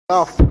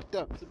All fucked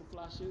up.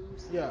 Superfly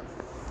shoes. Yeah.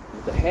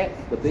 The hats,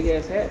 the big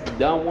ass hats,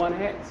 Don Juan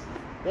hats.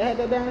 They had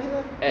that down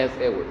here? As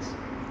Edwards.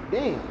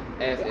 Damn.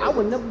 As I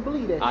would Edwards. never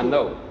believe that shit. I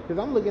know.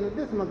 Because I'm looking at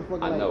this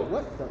motherfucker I like, know.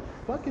 what the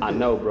fuck is I this?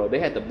 know, bro. They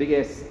had the big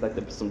ass, like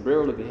the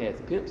sombrero looking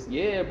hats, pimps.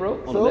 Yeah, bro.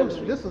 On the So 11th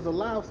Street. this was a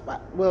live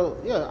spot. Well,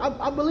 yeah,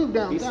 I believe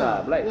downtown. East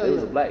side, black. Yeah, It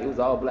was yeah. a black. It was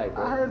all black,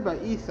 bro. I heard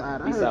about East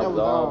Side. I East heard side that was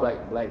all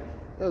black.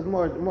 It was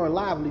more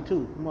lively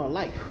too, more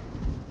life.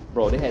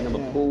 Bro, they had them a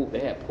Yeah. pool. They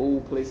had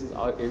pool places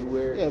all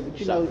everywhere. Yeah, but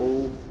you Shot know,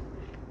 pool.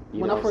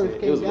 You When know I what I'm first saying?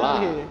 It came was down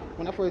live.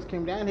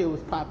 here, it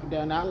was popping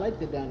down there. I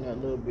liked it down there a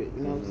little bit,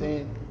 you know what I'm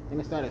saying? And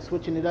they started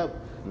switching it up,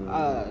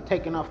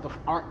 taking off the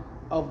art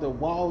of the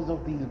walls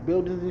of these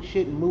buildings and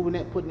shit, and moving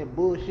that, putting that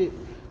bullshit,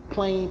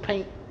 plain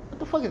paint. What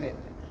the fuck is that?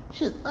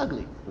 Shit's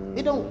ugly.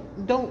 It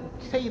don't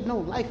say no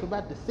life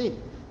about the city.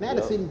 Now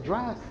the Yup. city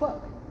dry as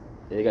fuck.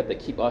 They got the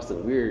keep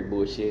Austin weird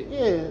bullshit.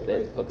 Yeah, That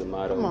like, fucking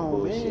motto come on,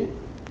 bullshit. man.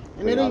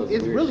 And Bring it all ain't, this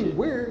it's weird really shit.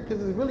 weird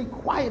because it's really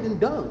quiet and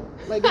dumb.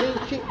 Like there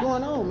ain't shit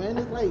going on, man.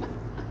 It's like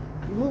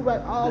you move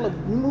out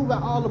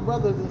all the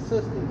brothers and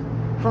sisters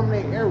from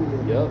their area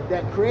Yup.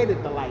 that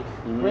created the life,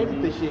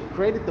 created the shit,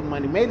 created the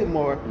money, made it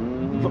more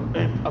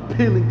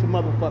appealing to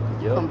motherfuckers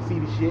to Yup. come see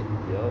the shit.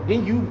 Yup.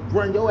 Then you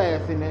run your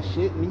ass in that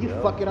shit and you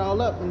Yup. fuck it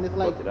all up and it's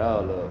like, Fuck it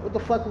all up. what the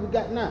fuck we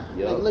got now?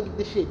 Yup. Like look at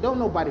this shit. Don't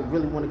nobody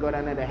really want to go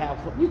down there to have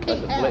fun. You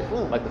can't have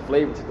fun. Like the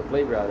flavor, took the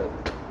flavor out of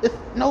it. It's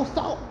no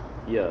salt.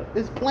 Yeah.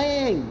 It's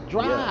plain,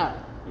 dry.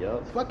 Yeah.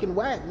 Yup. It's fucking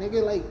whack,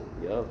 nigga. Like,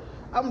 Yup.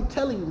 I'm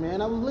telling you,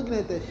 man. I was looking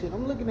at that shit.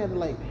 I'm looking at it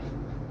like,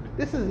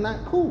 this is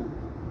not cool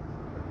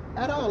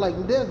at all.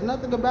 Like, there's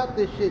nothing about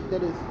this shit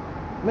that is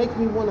makes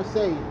me want to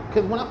say.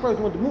 Because when I first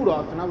went to Mood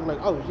Austin, I was like,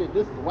 oh shit,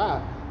 this is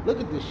wild. Look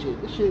at this shit.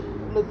 This shit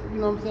looks, you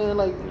know what I'm saying?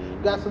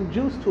 Like, got some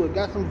juice to it,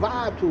 got some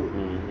vibe to it.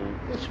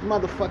 Mm-hmm. This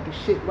motherfucking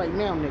shit right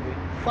now, nigga.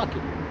 Fuck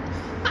it.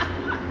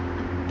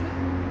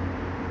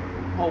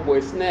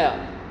 Homeboy snap.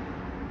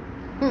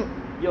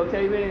 Hmm. You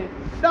okay, man?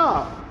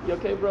 Nah, You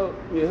okay, bro?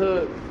 You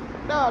hug.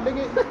 nah,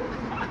 nigga.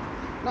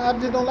 Nah, I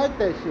just don't like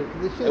that shit.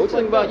 'Cause this shit. Hey, what you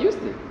think about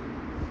Houston?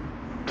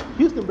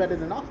 Houston better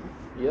than Austin.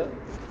 Yep.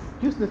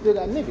 Houston still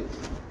got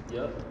niggas.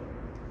 Yep.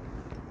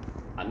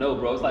 I know,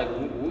 bro. It's like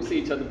when we see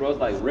each other, bro. It's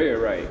like rare,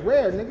 right?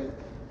 Rare, nigga.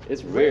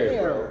 It's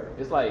rare, bro. Rare.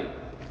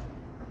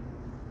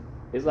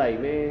 It's like,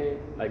 man.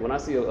 Like when I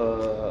see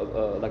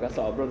like I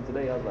saw a brother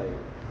today, I was like,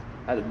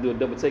 I had to do a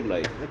double take,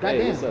 like,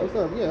 Goddamn, hey, what's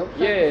up? Yeah,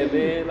 Yeah,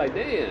 man. Like,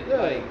 damn.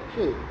 Yeah, Like,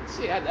 shit.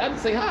 I had to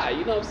say hi.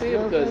 You know what I'm saying? You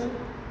know what I'm Because saying?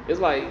 it's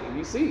like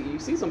you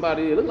see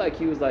somebody. It looked like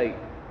he was like,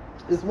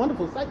 It's a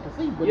wonderful sight to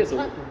see, but yeah, it's so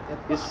shocking.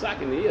 it's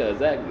shocking me. Yeah,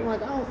 exactly. I'm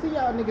like, I don't see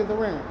y'all niggas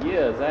around.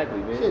 Yeah, exactly,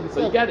 man. Shit,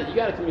 So you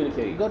gotta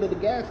communicate. You go to the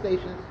gas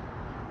stations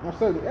on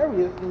certain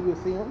areas and you'll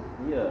see them,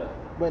 Yeah.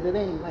 but it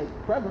ain't like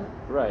prevalent.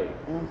 Right.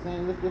 You know what I'm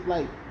saying? It's just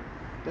like,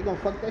 they're gonna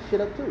fuck that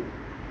shit up too.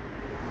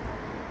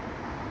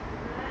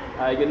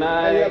 All right. Good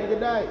night. Hey, have a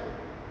good night.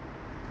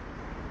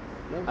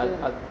 You know what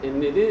I'm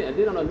saying? And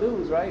then on the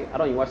news, right? I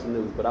don't even watch the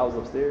news, but I was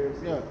upstairs.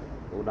 Yeah.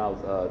 When I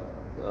was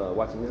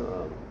watching them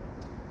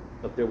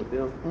up there with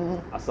them,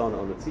 I saw it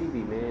on the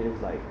TV, man. It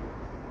was like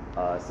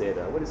it said,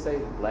 what did it say?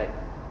 Black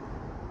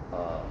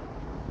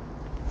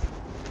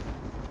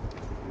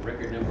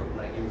record number of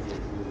black immigrants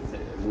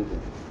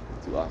moving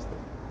to Austin.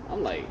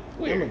 I'm like,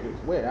 where?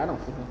 Immigrants, where? I don't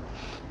see them.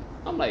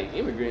 I'm like,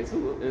 immigrants?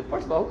 Who?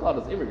 First of all, who called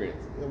us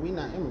immigrants? Yeah, we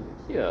not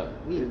immigrants. Yeah.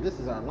 This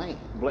is our land.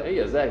 Yeah,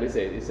 exactly.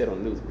 It said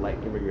on the news, black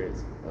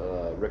immigrants,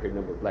 record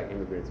number of black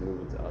immigrants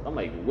moving to. I'm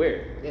like,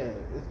 where? Yeah,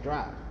 it's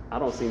dry. I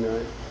don't see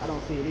none. I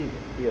don't see it either.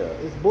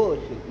 Yeah. It's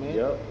bullshit, man.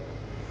 Yep.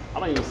 I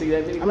don't even see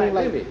that many I black mean,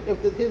 like, women. here's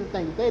the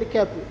thing: if they'd have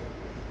kept it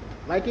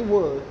like it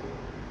was,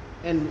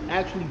 and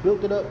actually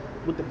built it up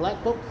with the black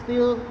folks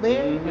still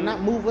there, and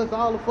not move us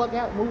all the fuck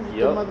out, move us to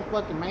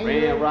motherfucking Main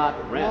Rand Rock,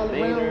 Road,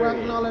 Rand Rock,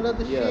 and all that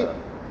other shit.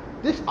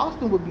 This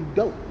Austin would be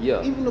dope.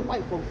 Yeah. Even the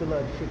white folks will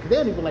love this shit, because they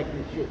don't even like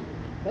this shit.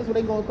 That's why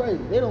they going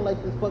crazy. They don't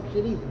like this fuck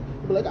shit either.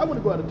 They be like, I want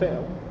to go out of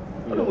town.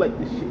 I don't like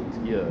this shit.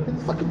 Yeah.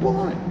 It's fucking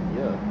boring.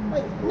 Yeah.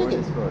 Like, Boring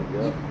nigga, as fuck,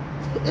 yeah.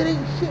 it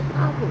ain't shit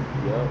popping.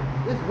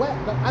 Yeah. It's whack.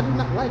 Like, I do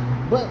not like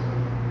it, but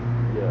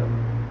Yeah.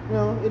 you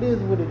know, it is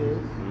what it is.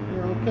 You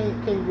know,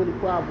 can't really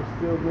cry for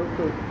Spielberg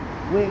because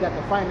we ain't got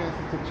the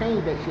finances to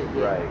change that shit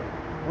yet. Right.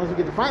 Once we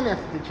get the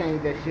finances to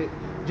change that shit,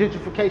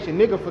 gentrification,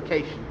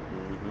 niggerfication,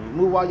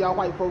 move all y'all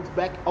white folks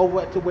back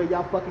over to where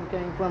y'all fucking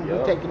came from. Yup.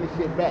 We taking this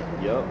shit back.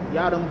 Yup.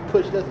 Y'all done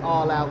pushed us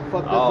all out,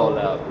 fucked us All over,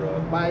 out, bro.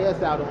 buy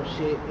us out on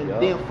shit, and Yup.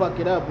 then fuck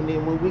it up. And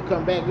then when we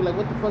come back, we like,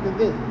 what the fuck is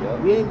this?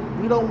 Yup.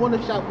 We don't want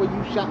to shop where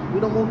you shop. We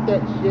don't want that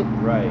shit.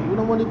 Right. We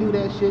don't want to do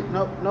that shit.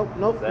 Nope. Exactly,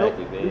 nope.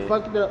 man. We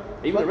fucked it up.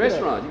 Even Fucked the it up.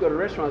 restaurants. You go to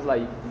restaurants,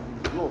 like,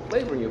 you want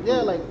flavor in your food.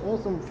 Yeah, like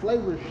want some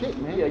flavor shit,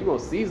 man. Yeah, you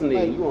want seasoning.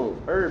 Like, you want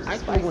herbs, I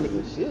spices. actually want to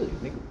eat good,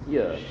 nigga.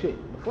 Yeah. Shit.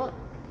 The fuck?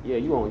 Yeah,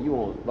 you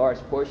want large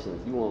portions.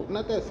 You want.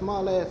 Not that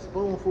small ass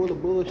spoonful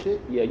of bullshit.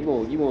 Yeah, you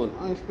want.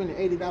 I ain't spending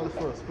 $80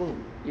 for a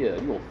spoon. Yeah,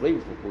 you want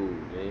flavorful food,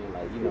 man.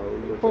 Like, you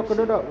want Fucking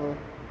your it up, man.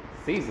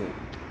 seasoned,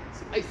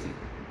 spicy.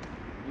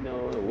 You know,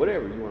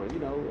 whatever you want. You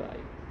know,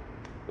 like.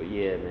 But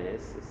yeah, man,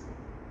 it's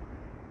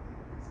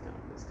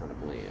kind kind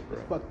of bland, bro.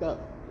 It's fucked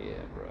up. Yeah,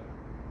 bro.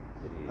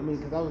 It is. I mean,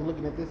 because I was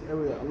looking at this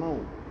area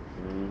alone.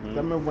 Mm-hmm.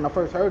 I remember when I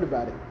first heard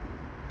about it,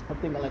 I'm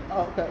thinking like,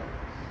 oh, okay.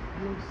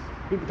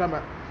 People talking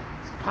about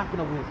it's popping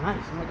over here, it's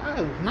nice. I'm like,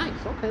 oh, it's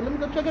nice. Okay, let me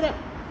go check it out.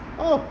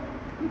 Oh,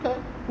 okay.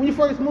 When you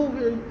first move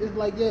here, it's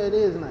like, yeah, it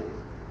is nice.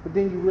 But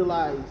then you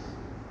realize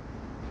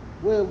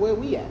where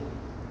we at?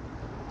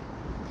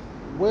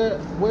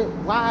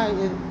 Why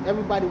is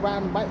everybody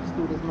riding bikes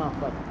through this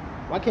motherfucker?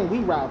 Why can't we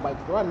ride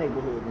bikes through our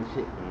neighborhood and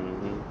shit?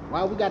 Mm-hmm.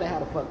 Why we gotta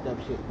have the fucked up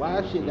shit? Why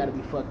our shit gotta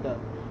be fucked up?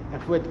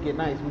 And for it to get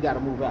nice, we gotta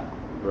move out.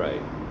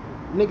 Right.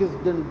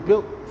 Niggas done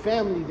built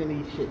families in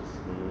these shits.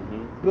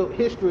 Mm-hmm. Built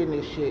history in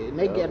this shit. And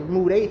they Yep. gotta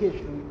move their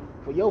history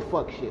for your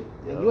fuck shit.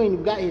 And Yep. you ain't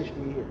even got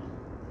history here.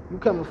 You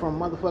coming from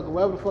motherfucker,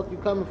 wherever the fuck you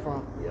coming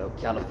from. Yep.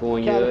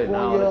 California and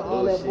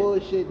all that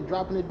bullshit and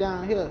dropping it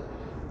down here.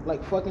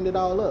 Like fucking it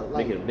all up.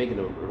 Like, making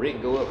the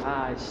rent go up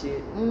high and shit.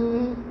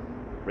 mm-hmm.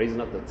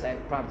 Raising up the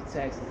property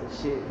taxes and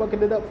shit.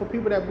 Fucking it up for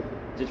people that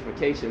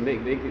Gentrification,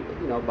 make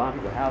it, buying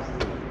people houses.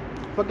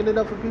 fucking it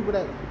up for people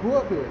that grew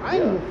up here. I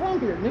ain't Yeah. even from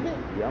here, nigga.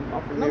 Yeah,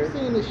 I'm from And here. I'm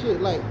seeing this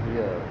shit like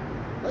Yeah,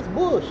 that's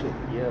bullshit.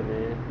 yeah,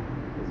 man.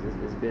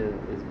 It's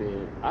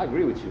been. I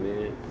agree with you,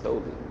 man.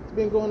 Totally. It's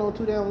been going on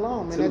too damn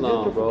long, man. Too That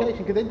long, bro. gentrification,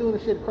 because they doing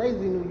this shit crazy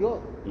in New York.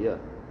 Yeah.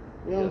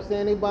 You know what I'm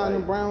saying? They buying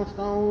them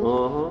brownstones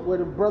Uh-huh. where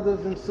the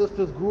brothers and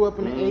sisters grew up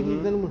in the Mhm.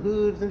 80s in them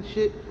hoods and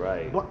shit.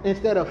 Right. But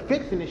instead of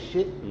fixing this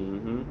shit,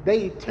 Mm-hmm.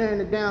 they tearing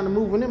it down and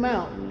moving them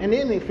out. Mhm. And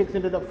then they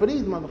fixing it up for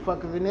these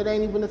motherfuckers, and it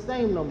ain't even the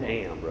same no more.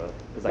 Damn, bro.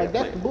 It's Like, a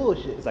that's plan- the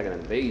bullshit. It's like an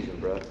invasion,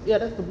 bro. Yeah,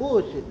 that's the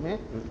bullshit, man.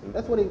 Mhm.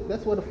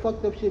 That's where the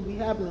fucked up shit be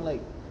happening.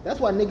 Like, that's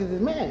why niggas is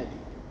mad.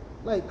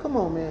 Like, come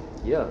on, man.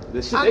 Yeah,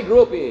 the shit they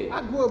grew up in.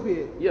 I grew up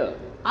here. Yeah,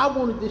 I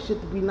wanted this shit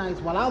to be nice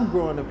while I'm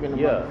growing up in the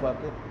Yeah.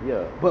 motherfucker.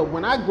 yeah. But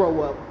when I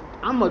grow up,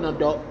 I'm an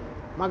adult.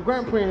 My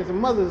grandparents and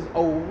mothers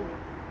old.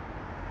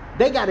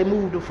 They gotta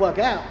move the fuck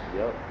out.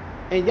 Yep.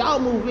 And y'all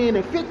move in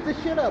and fix the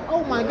shit up.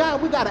 Oh my Yeah.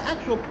 God, we got an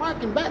actual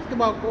parking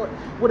basketball court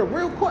with a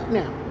real court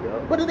now.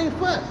 Yep. But it ain't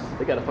for us.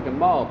 They got a fucking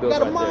mall built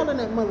Got a right mall there. in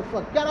that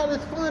motherfucker. Got all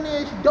this fun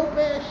ass, dope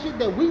ass shit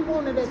that we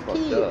wanted as fucked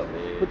kids. up,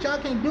 man. But y'all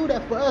can't do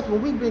that for us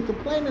when we've been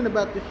complaining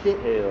about this shit.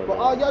 Hell But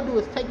no. all y'all do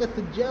is take us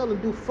to jail and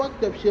do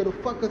fucked up shit or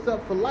fuck us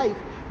up for life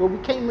where we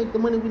can't make the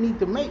money we need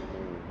to make.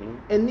 Mm-hmm.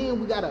 And then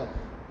we gotta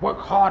work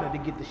harder to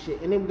get the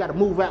shit. And then we gotta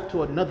move out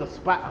to another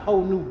spot, a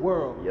whole new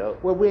world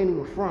Yup. where we ain't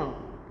even from.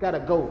 Gotta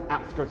go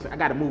outskirts. I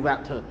gotta move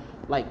out to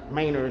like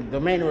the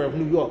Manor of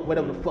New York,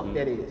 whatever the fuck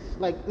that is.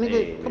 Like, nigga,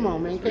 Hey, come man,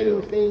 on, man. You it's can't real.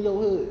 even stay in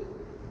your hood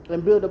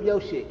and build up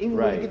your shit. Even when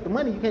Right. you get the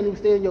money, you can't even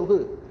stay in your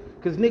hood.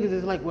 Cause niggas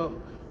is like, well,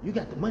 you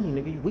got the money,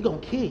 nigga. We gonna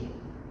kill you.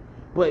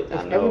 But I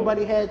if know.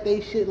 everybody had they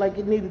shit like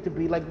it needed to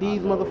be, like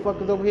these know,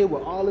 motherfuckers man. over here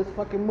with all this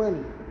fucking money,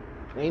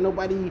 ain't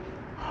nobody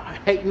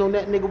hating on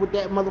that nigga with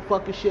that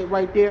motherfucking shit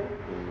right there.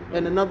 Mhm.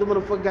 And another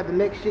motherfucker got the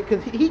next shit,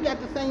 cause he got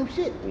the same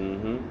shit.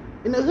 Mm-hmm.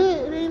 In the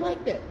hood, it ain't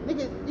like that.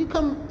 Nigga, you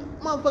come,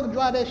 motherfucker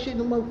drive that shit in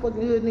the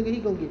motherfucking hood, nigga, he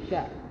gonna get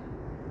shot.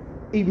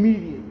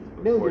 Immediately.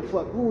 They don't give a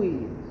fuck who he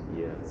is.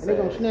 Yeah. And they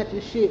gonna sad. snatch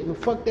his shit and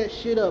fuck that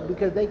shit up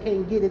because they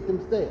can't get it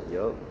themselves.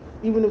 Yup.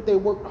 Even if they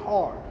work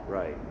hard,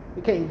 Right.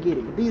 they can't get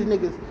it. But these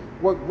niggas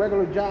work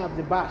regular jobs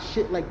and buy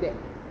shit like that.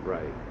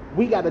 Right.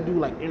 We gotta do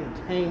like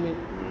entertainment.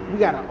 We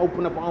gotta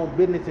open up our own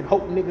business and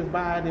hope niggas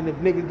buy it. And if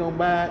niggas don't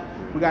buy it,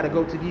 we gotta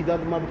go to these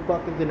other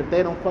motherfuckers. And if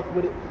they don't fuck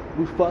with it,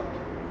 we fucked.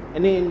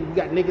 And then you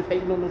got niggas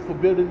hating on us for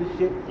building this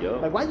shit.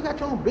 Yup. Like, why you got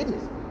your own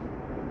business?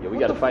 Yeah, we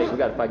What gotta the fight. fuck? We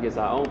gotta fight against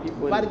our own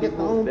people Fight and against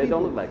people our own that people.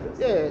 don't look like us.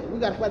 Yeah, we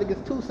gotta fight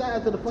against two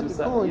sides of the fucking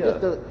sides, coin yeah.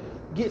 just to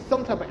get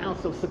some type of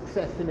ounce of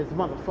success in this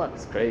motherfucker.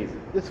 It's crazy.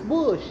 It's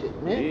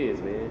bullshit, man. It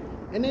is, man.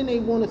 And then they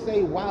want to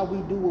say why we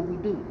do what we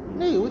do.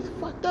 Nigga, it's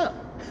fucked up.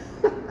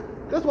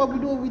 That's why we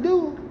do what we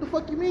do. The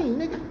fuck you mean,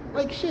 nigga?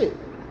 Like shit.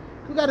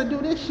 We gotta do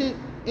this shit,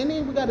 and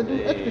then we gotta do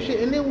extra Man. shit,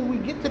 and then when we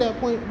get to that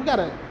point, we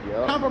gotta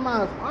Yup.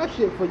 compromise our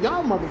shit for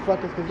y'all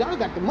motherfuckers, cause y'all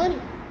got the money.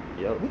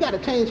 Yep. We gotta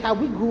change how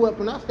we grew up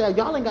in our style.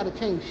 Y'all ain't gotta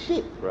change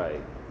shit.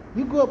 Right.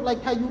 You grew up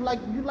like how you like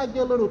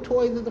your little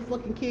toys as a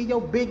fucking kid.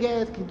 Your big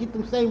ass can get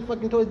them same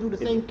fucking toys, do the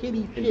same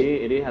kiddie And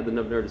shit. then have the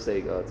nerve to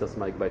say, tell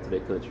somebody to go back to their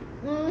country.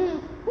 Mhm.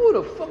 Who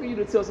the fuck are you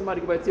to tell somebody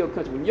to go back to your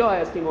country when your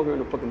ass came over here in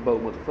the fucking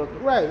boat,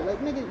 motherfucker? Right,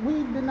 like nigga, we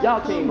did not Y'all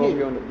come came here. over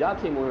here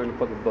on the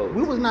fucking boat.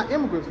 We was not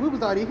immigrants. We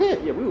was already here.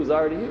 Yeah, we was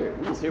already here.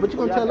 We was here But you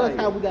before gonna y'all tell us got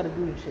how here. we gotta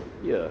do this shit?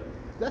 Yeah.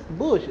 That's the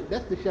bullshit.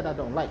 That's the shit I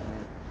don't like,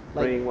 man.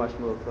 Like Brainwashed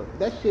motherfucker.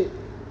 that shit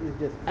is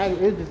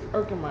it's just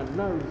irking my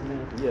nerves,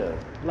 man. Yeah.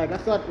 Like I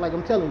saw, like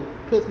I'm telling you,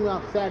 pissed me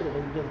off Saturday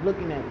just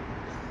looking at it,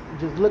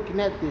 just looking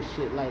at this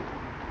shit. Like,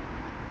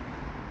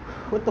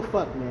 what the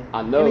fuck, man?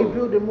 I know. And they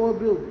building more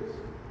buildings,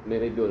 Man,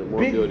 they building more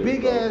big buildings.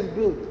 big bro. ass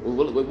buildings.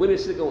 When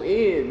this shit gonna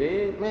end,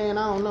 man? Man,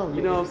 I don't know.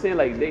 You know what I'm saying?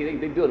 Like they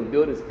building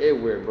buildings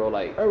everywhere, bro.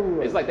 Like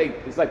Everywhere. it's like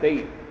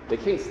they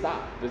can't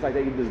stop. It's like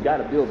they just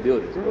gotta build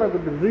buildings. It's bro. like a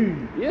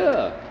disease.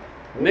 Yeah.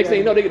 Next thing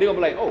you know, they gonna be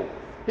like, oh,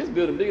 His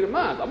building bigger than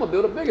mine. I'm gonna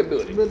build a bigger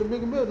building. Build a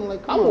bigger building,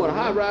 like I come want on,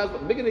 a high man. rise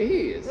but bigger than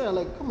his. Yeah,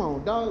 like come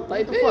on, dog.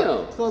 Like, What the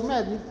fuck? damn. So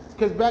imagine,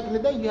 because back in the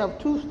day you have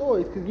 2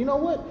 stories. Because you know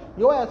what,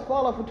 your ass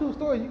fall off of 2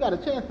 stories, you got a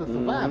chance to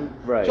survive.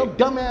 right. Your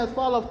dumb ass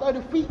fall off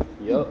 30 feet,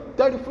 Yup.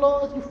 30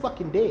 floors, you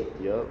fucking dead.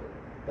 Yup.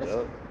 That's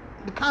Yup.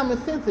 the common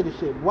sense of the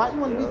shit. Why you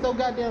want to Yup. be so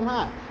goddamn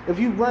high? If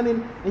you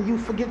running and you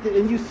forget to,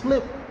 and you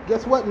slip,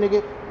 guess what,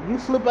 nigga? You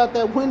slip out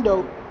that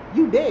window,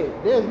 you dead.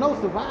 There's no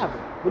survivor.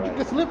 But you Right.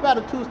 can slip out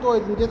of 2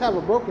 stories and just have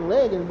a broken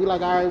leg and be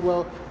like, all right,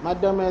 well, my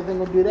dumb ass ain't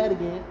gonna do that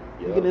again.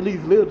 You Yup. can at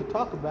least live to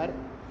talk about it.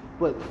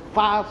 But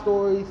 5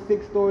 stories,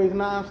 6 stories,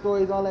 9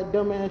 stories, all that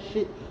dumb ass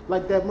shit,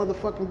 like that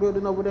motherfucking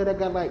building over there that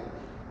got like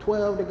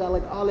 12, they got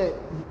like all that,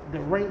 the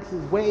ranks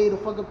is way the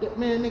fuck up there.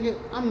 Man, nigga,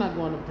 I'm not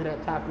going up to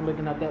that top and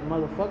looking at that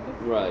motherfucker.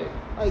 Right.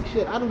 Like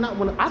shit, I do not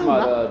want to. I do My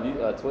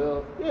not.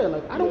 12. Yeah,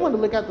 like I don't Yeah. want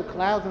to look out the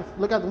clouds and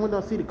look out the window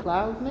and see the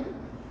clouds, nigga.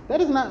 That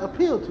does not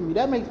appeal to me.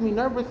 That makes me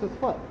nervous as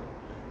fuck.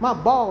 My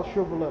balls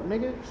shrivel up,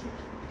 nigga.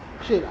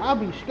 Shit, I'll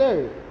be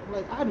scared.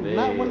 Like I do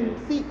not want Man.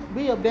 to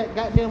be up that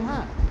goddamn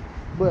high.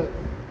 But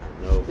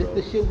No, it's bro.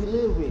 the shit we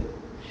live with.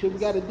 Shit we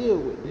got to deal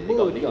with. The They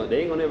bullshit.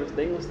 ain't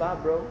gonna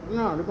stop, bro.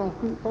 No, they're gonna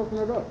keep poking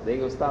it up. They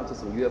ain't gonna stop till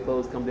some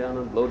UFOs come down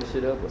and blow the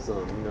shit up or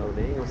something. You know,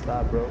 they ain't gonna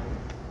stop, bro.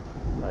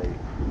 Like,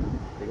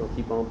 they gonna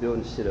keep on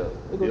building shit up.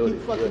 They gonna Building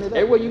keep fucking it up.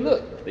 Everywhere you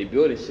look, they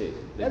building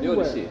shit. They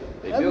building Everywhere.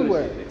 shit. They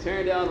Everywhere. building shit. They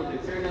tearing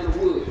down the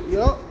wood.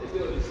 Yup. They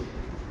building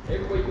shit.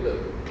 Everywhere you look,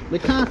 They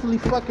constantly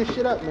fucking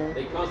shit up, man.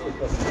 they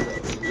constantly fucking shit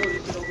up. They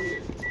building shit over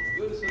here.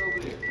 Building shit over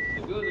there.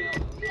 They building out.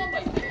 You know, I'm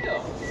like,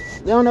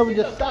 damn. They don't ever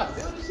just Stop stop.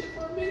 building shit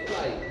for a minute.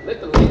 Like,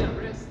 let the land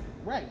rest.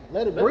 Right.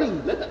 Let it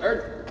breathe. Let the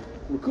earth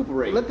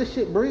recuperate. Let the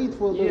shit breathe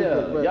for a little Yeah,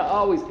 bit. But y'all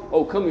always,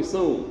 coming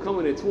soon.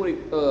 Coming in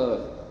 25.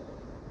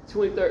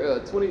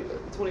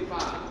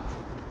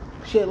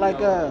 shit like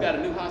You know, we got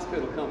a new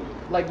hospital coming.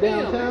 like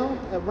Damn, downtown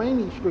man. at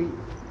Rainy Street.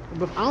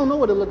 But I don't know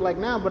what it looked like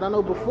now, but I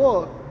know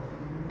before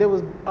there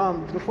was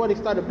before they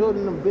started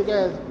building them big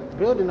ass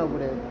building over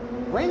there.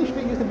 Rainy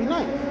Street used to be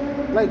nice.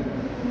 Like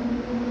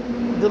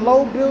the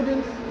low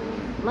buildings,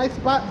 nice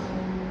spots,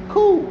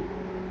 cool.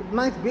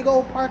 Nice big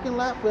old parking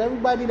lot for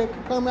everybody that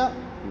could come out,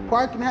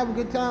 park and have a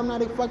good time. Now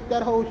they fucked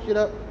that whole shit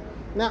up.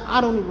 Now I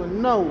don't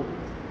even know.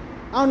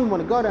 I don't even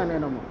want to go down there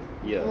no more.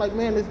 Yeah. I'm like,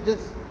 man, it's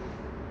just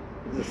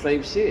It's the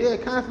same shit. yeah,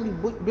 constantly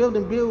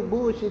building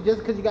bullshit just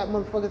because you got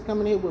motherfuckers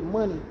coming here with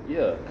money.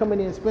 Yeah. Coming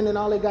in and spending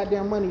all their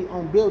goddamn money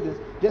on buildings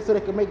just so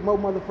they can make more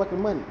motherfucking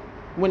money.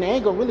 When they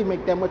ain't gonna really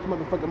make that much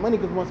motherfucking money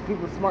because once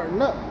people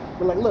smarten up,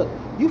 they're like, look,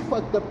 you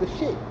fucked up the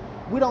shit.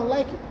 We don't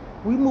like it.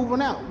 We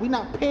moving out. We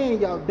not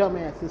paying y'all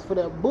dumbasses for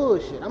that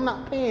bullshit. I'm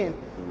not paying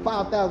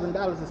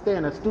 $5,000 to stay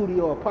in a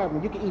studio or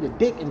apartment. You can eat a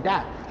dick and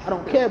die. I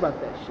don't care about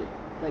that shit.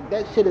 Like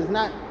that shit is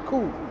not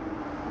cool.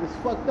 It's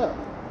fucked up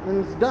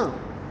and it's dumb.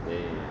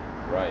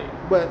 Man,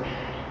 right. But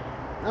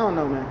I don't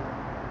know, man.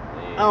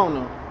 Man. I don't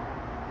know.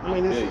 I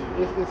mean, I feel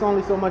you. it's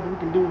only so much we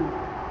can do. You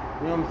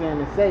know what I'm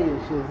saying? To say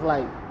and shit. It's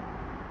like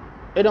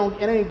it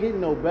ain't getting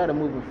no better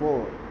moving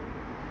forward.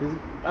 'Cause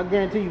I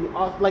guarantee you,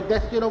 like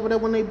that shit over there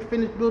when they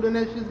finish building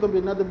that shit, it's gonna be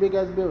another big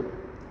ass building.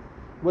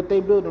 What they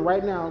building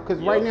right now?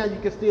 Because right now Yup.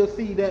 you can still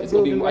see that It's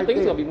gonna building be. right I think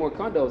there. it's gonna be more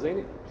condos, ain't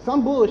it?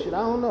 Some bullshit. I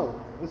don't know.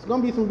 It's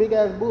gonna be some big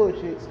ass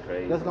bullshit.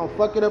 crazy, That's gonna man.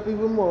 fuck it up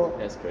even more.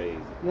 That's crazy.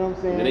 You know what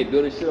I'm saying? And then they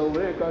building shit over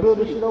there. across building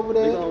the street. shit over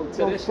there. They gonna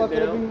tear that fuck shit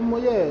it up down. even more.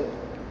 Yeah.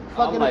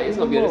 Fuck I'm it like, up it's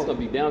even gonna more.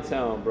 be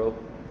downtown, bro.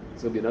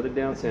 It's gonna be another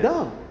downtown.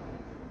 Dumb.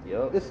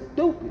 Yup. It's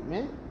stupid,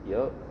 man.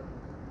 Yup.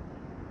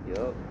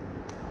 Yup.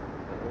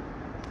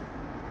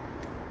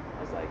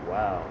 I was like,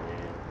 wow,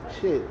 man.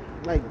 Shit.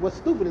 Like, what's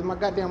stupid is my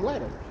goddamn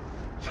lighter.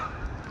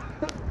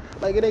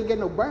 Like, it ain't getting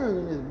no burn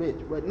in this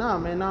bitch. But nah,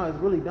 man, nah, it's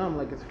really dumb.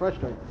 Like, it's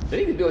frustrating. They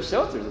need to build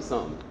shelters or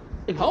something.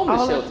 Homeless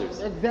All that- shelters.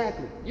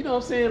 Exactly. You know what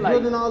I'm saying? Like,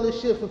 Building all this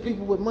shit for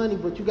people with money,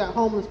 but you got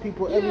homeless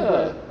people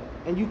everywhere.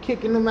 And you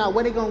kicking them out.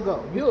 Where they gonna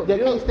go? They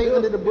can't stay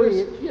under the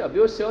bridge.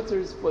 Build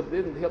shelters for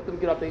them to help them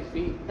get off their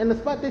feet. And the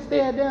spot they stay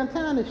at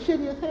downtown is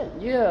shitty as hell.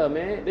 Yeah,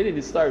 man. They need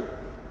to start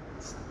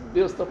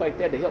build stuff like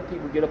that to help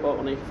people get up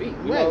on their feet.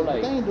 You Right, know, but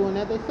like they ain't doing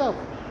that. They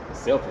selfish.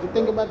 selfish. They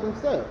think bro. about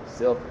themselves.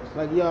 Selfish.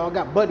 Like, yo, I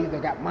got buddies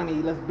that got money.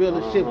 Let's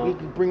build a shit. Uh-huh. We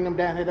can bring them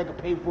down here. They can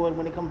pay for it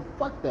when they come.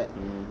 Fuck that.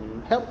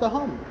 Mm-hmm. Help the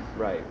homeless.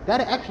 Right.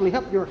 That'll actually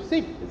help your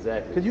city.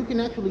 Exactly. Because you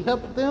can actually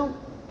help them.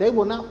 They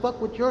will not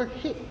fuck with your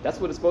shit. That's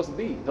what it's supposed to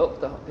be.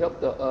 Help the Help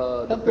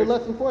the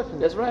less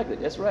unfortunate. That's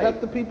right. That's right. Help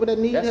the people that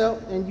need That's-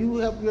 help, and you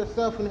help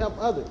yourself and help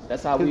others.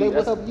 That's how 'Cause we. they will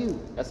That's, help you.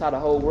 that's how the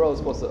whole world's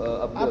supposed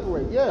to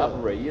Operate, yeah.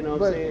 Operate. You know what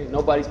But- I'm saying?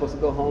 Nobody's supposed to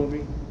go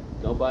hungry.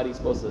 Nobody's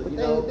supposed to. But You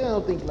they, know, they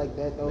don't think like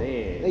that though.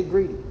 Man. They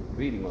greedy.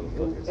 greedy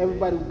motherfuckers.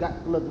 Everybody man.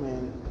 got look,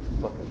 man.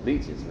 Fucking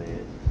leeches,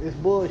 man. It's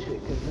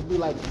bullshit. Cause it be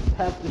like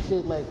half the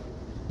shit. Like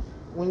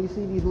when you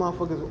see these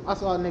motherfuckers, I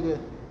saw a nigga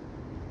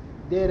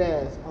dead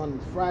ass on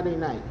Friday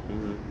night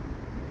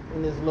Mm-hmm.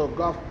 in this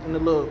little in the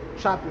little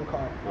shopping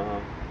cart Uh-huh.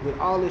 with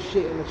all this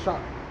shit in the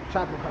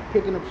shopping cart,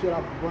 picking up shit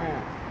off the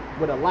ground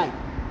with a light,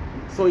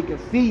 so he can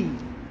feed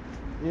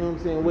You know what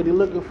I'm saying? What he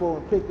looking for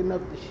and picking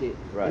up the shit.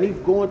 Right. And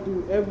he's going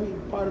through every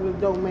part of the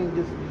domain,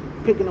 just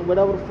picking up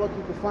whatever the fuck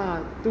he can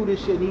find through this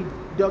shit. And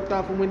he ducked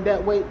off and went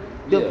that way.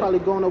 They're probably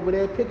going over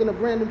there picking up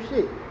random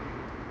shit.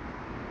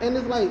 And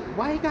it's like,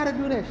 why you gotta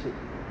do that shit?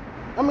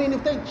 I mean,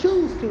 if they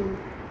choose to,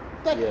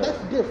 that's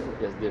different.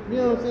 That's different. You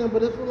know what I'm saying?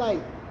 But it's like,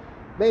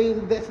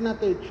 that's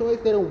not their choice.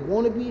 They don't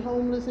want to be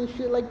homeless and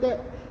shit like that.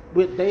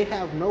 But they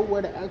have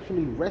nowhere to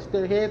actually rest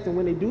their heads. And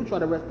when they do try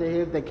to rest their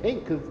heads, they can't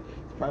because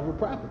it's private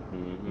property.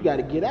 Mm-hmm. You got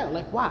to get out.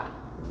 Like, why?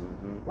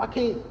 Mm-hmm. Why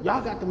can't,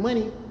 y'all got the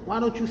money, why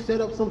don't you set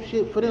up some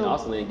shit for them? And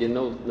also, they ain't getting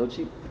no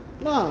cheap.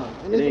 No.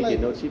 And It it's ain't like,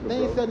 getting no cheaper, they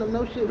ain't bro. setting up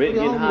no shit Rent for your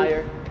getting homeless.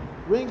 higher.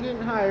 Rent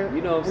getting higher.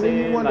 You know what I'm and then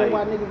saying? you wonder Like,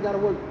 why niggas got to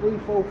work 3,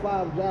 4,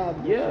 5 jobs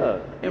and, Yeah,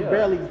 shit, and yeah.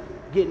 barely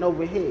getting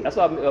overhead. That's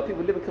why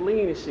people live in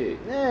Killeen and shit.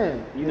 Yeah.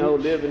 You know,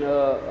 live in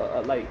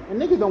like. And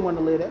niggas don't want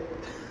to live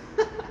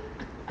there.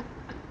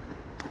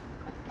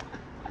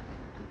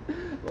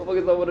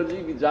 Motherfuckers don't want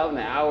to be driving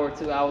an hour,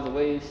 2 hours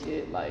away and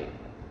shit. Like,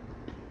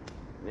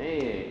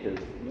 man,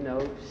 cause you know,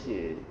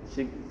 shit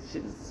is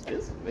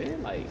expensive,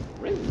 man. Like,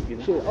 rent, you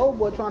know. Shit, old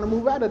boy trying to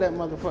move out of that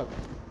motherfucker.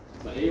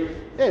 Like, Erie?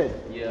 Yeah.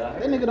 Yeah, I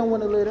That heard. nigga don't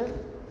want to live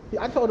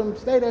there. I told him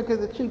stay there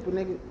because it's cheaper,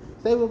 nigga.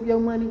 Save up your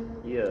money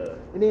Yeah.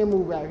 and then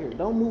move out here.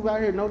 Don't move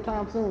out here no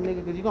time soon, nigga,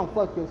 because you're going to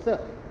fuck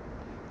yourself.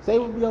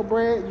 Save up your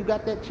bread. You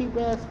got that cheap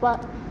ass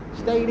spot.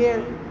 Stay there.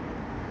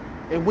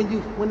 And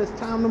when it's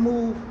time to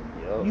move,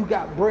 Yup. you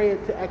got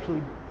bread to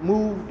actually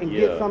move and Yeah.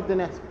 get something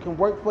that can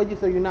work for you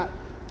so you're not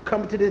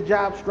coming to this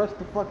job stressed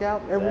the fuck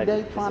out every day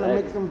Exactly, trying to make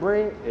exactly. some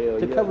bread Hell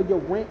to yeah. cover your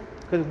rent.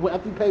 Because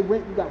after you pay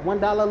rent, you got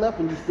 $1 left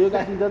and you still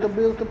got these other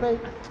bills to pay.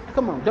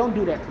 Come on, don't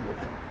do that to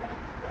yourself.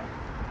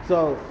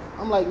 So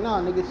I'm like, nah,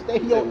 nigga, stay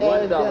your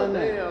ass down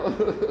there.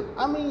 Damn.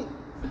 I mean,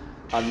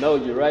 I know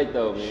you're right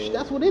though, man.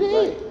 that's what it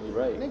You're is. right, You're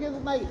right. Nigga,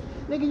 it's like,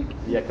 nigga, you,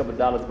 Yeah, a couple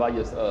dollars buy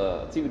your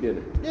TV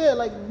dinner. yeah,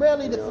 like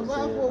barely to You know what I'm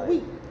survive saying? for a Like,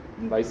 week.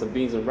 You, Buy some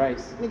beans and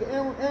rice. nigga,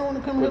 Aaron want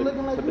to come here Put it-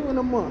 looking like put you it- in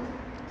a month.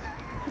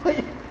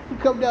 You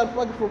come down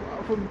fucking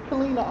from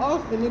Killeen to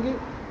Austin, nigga.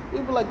 You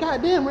be like,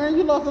 God damn, man,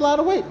 you lost a lot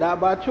of weight. Not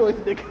by choice,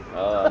 nigga.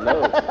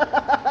 No.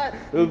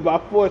 It was by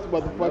force,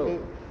 motherfucker.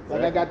 know.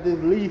 Like I got this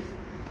lease,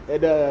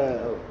 and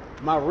know.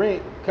 my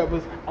rent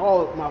covers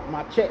all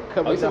my check Oh, you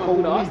covers the talking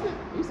whole about moving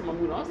to lease. Austin? You talking about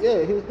moving to Austin?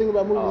 Yeah, he was thinking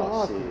about moving to Oh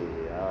Austin.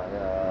 shit.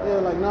 Yeah,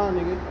 like nah,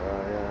 nigga.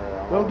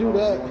 Yeah. Don't do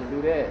that. Want to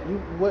do that? You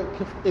what?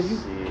 If you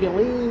Shit.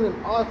 Killeen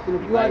and Austin,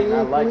 if you might already in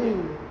not like it.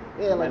 Killeen,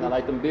 yeah, You like might not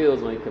like them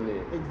bills when you come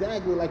in.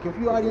 exactly. Like if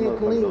you already in Them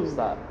motherfuckers don't Killeen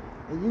stop.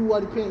 and you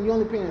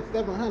only paying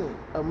 $700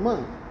 a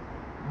month,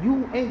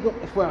 you ain't go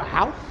for a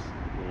house.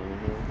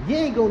 Mm-hmm. You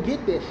ain't gonna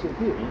get that shit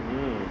here.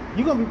 Mm-hmm.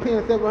 You're gonna be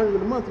paying $700 a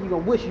month, and you're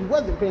gonna wish you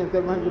wasn't paying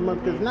 $700 a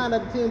month, because Mhm. 9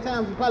 out of 10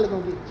 times you're probably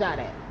gonna get shot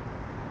at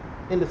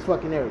in this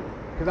fucking area.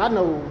 Because I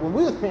know when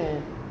we was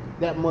paying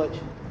that much,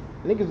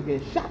 niggas was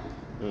getting shot.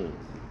 Mm.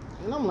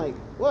 And I'm like,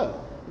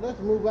 well, let's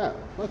move out.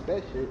 Fuck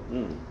that shit. Mm.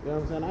 You know what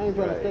I'm saying? I ain't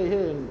trying to Right. stay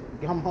here and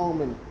come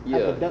home and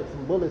have Yeah. to duck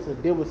some bullets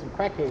and deal with some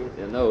crackheads.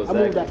 Yeah, no, I moved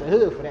exactly. out the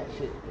hood for that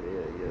shit. Yeah.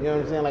 You know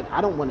what I'm saying? Like,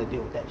 I don't want to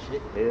deal with that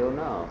shit. Hell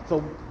no.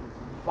 So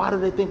why do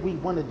they think we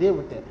want to deal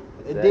with that?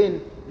 And Exactly.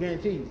 then,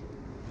 guarantee you,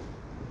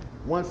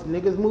 once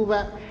niggas move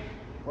out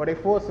or they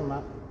force them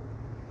out,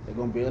 they're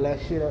gonna build that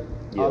shit up.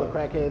 All the Yeah.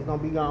 crackheads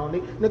gonna be gone.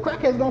 The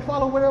crackheads gonna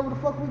follow wherever the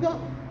fuck we go.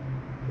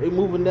 They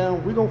moving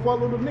down, we gonna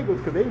follow the niggas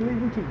because they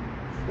leaving too.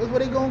 That's where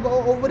they gonna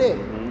go over there.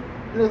 Mhm.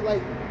 And it's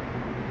like,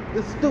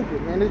 it's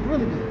stupid, man. It's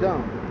really just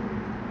dumb.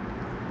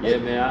 Yeah,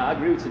 man, I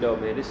agree with you though,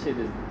 man. This shit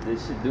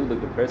do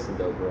look depressing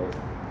though, bro.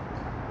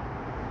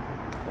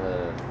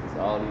 It's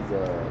all these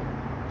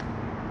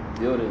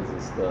buildings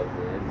and stuff,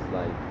 man. It's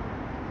like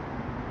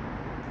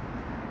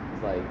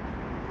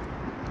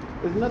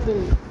There's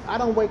nothing, I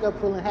don't wake up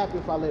feeling happy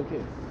if I live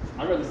here.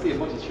 I'd rather see a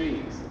bunch of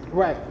trees.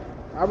 Right.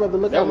 I'd rather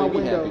look That out my would be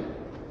window. happy.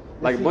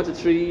 Like a see- bunch of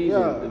trees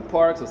Yeah. and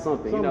parks or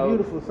something, Something you know.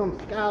 beautiful, some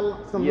sky,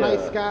 some Yeah.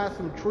 nice sky,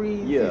 some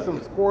trees, Yeah. see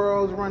some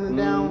squirrels running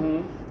down,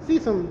 Mhm. see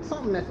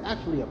something that's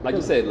actually a Like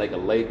you said, like a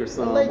lake or a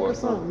something, lake or or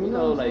something, something. you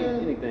know what I'm like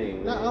saying?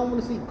 anything. Now, I man. don't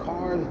want to see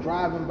cars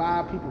driving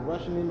by, people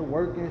rushing into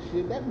work and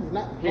shit. That is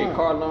not Hearing fun.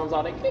 car alarms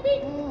all day. Beep,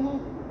 beep. Mhm.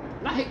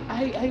 And I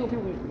hate when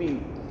people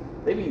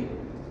be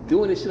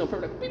doing this shit on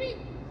purpose, like beep beep,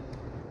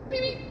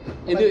 beep beep,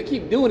 and Like- they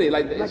keep doing it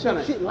like they're Like trying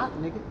that to, shit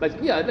locked, nigga. like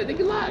yeah, they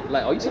get locked.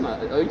 Like, are you trying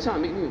to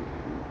make me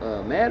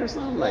mad or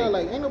something? Yeah, Like,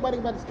 like ain't nobody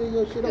about to steal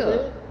your shit yeah, over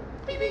there.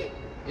 beep beep,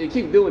 and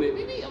keep doing it.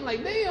 Beep beep. I'm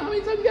like, damn, how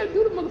many times you gotta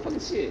do the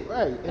motherfucking shit?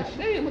 Right. God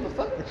damn,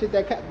 motherfucker. And shit,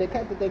 that cat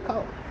that they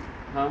caught,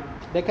 Huh?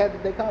 that cat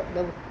that they caught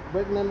that was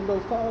breaking into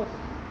those cars,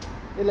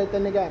 they let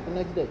that nigga out the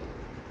next day.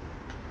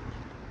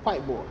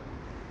 Pipe boy.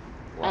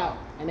 Out.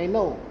 And they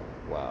know him.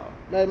 Wow.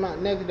 Let him out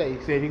next day. He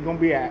said he's gonna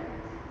be out.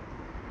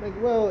 Like,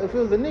 well, if it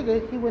was a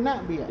nigga, he would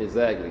not be out.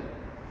 Exactly.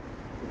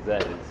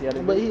 See how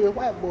they But do? he a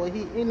white boy.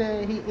 He in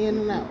there, he in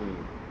and out. Mhm.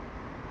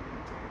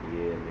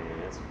 Yeah,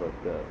 man, that's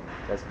fucked up.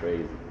 That's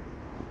crazy.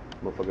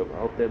 Motherfucker, I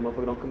hope that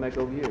motherfucker don't come back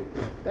over here.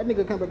 That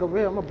nigga come back over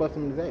here, I'm gonna bust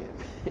him in his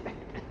ass.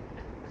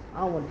 I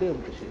don't want to deal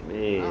with this shit.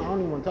 Man. I don't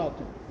even want to talk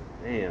to him.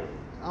 Damn.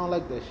 I don't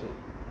like that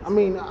shit. I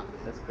mean,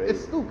 That's crazy.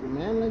 it's stupid,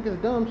 man. Like,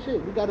 it's dumb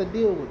shit. We gotta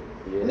deal with it.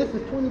 Yeah, and this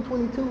is man.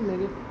 2022,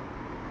 nigga.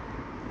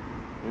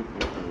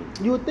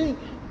 You would think,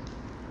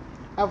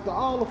 after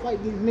all the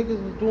fight these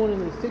niggas was doing in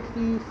the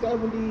 60s,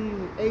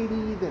 70s,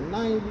 80s, and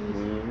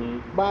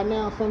 90s, by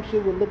now some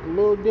shit would look a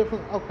little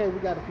different. Okay, we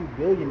got a few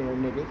billionaire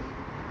niggas,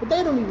 but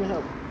they don't even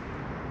help.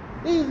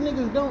 These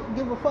niggas don't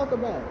give a fuck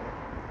about it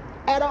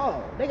at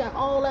all. They got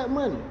all that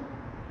money,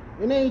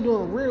 and they ain't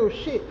doing real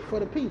shit for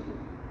the people.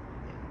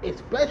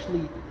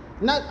 Especially,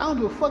 I don't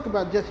give a fuck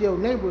about just your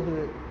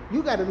neighborhood.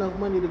 You got enough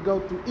money to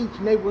go through each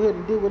neighborhood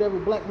and deal with every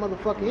black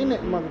motherfucker in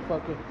that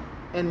motherfucker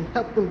and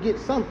help them get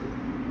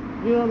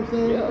something. You know what I'm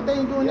saying? Yeah. But they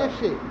ain't doing that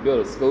shit.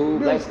 Build a school,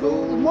 Build black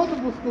schools, school,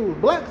 multiple schools,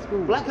 black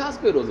schools, black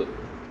hospitals,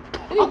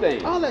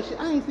 anything. all that shit.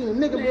 I ain't seen a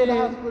nigga build a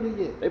Man, hospital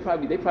yet. They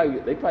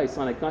probably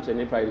sign a contract and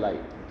they probably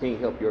like can't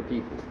help your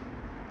people.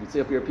 You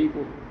help your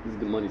people,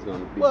 the money's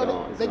gonna be Well,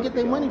 gone. they get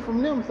their money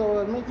from them, so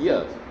it makes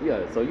Yeah, sense. yeah.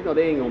 So you know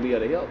they ain't gonna be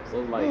able to help.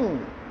 So it's like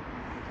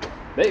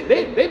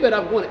they better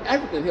have one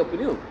African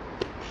helping them.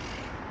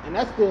 And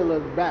that's still a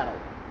battle.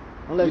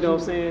 Unless You know what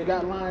I'm saying?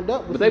 got lined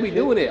up with But they some be shit.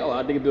 doing that. Oh,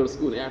 I think build a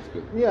school in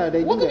Africa. Yeah,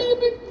 they Why do couldn't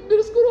that. you build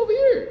a school over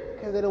here?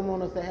 Because they don't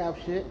want us to have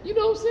shit. You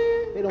know what I'm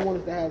saying? They don't want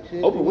us to have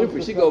shit. Oprah They want us Winfrey,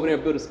 to she suck- go over there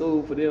and build a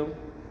school for them,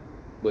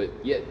 but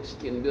yet she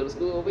can't build a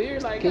school over here.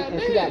 Like,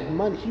 And she got goddamn.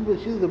 money. She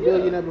was a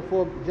billionaire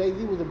before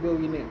Jay-Z was a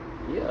billionaire.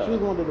 Yeah. She was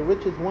one of the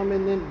richest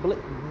women in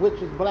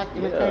richest black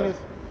entertainers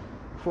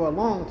for a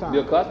long time.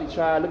 Bill Cosby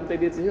tried. Look what they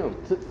did to him.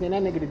 Send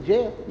that nigga to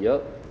jail.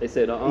 Yep. They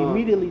said,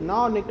 Immediately,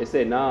 nah, They nigga,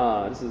 said,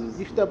 nah, this is.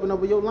 you stepping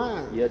over your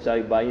line. Yeah,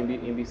 tried to buy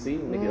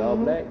NBC, make it all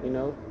black. You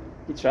know,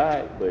 he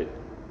tried, but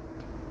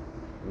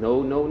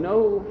no.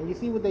 And you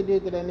see what they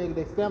did to that nigga?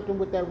 They stamped him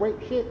with that rape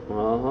shit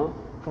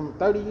from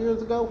 30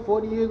 years ago,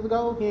 40 years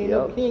ago. He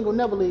ain't gonna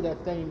never leave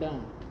that stain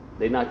down.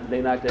 They knocked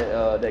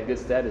that good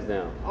status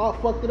down. All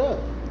fucked it up.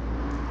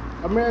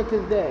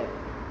 America's dead.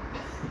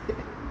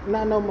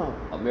 Not no more.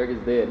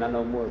 America's dead, not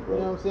no more, bro.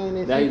 You know what I'm saying?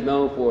 And Now she- he's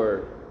known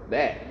for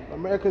that.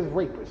 America's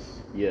rapist.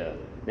 Yeah.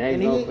 Now he's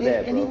And known for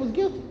that, and bro. he was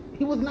guilty.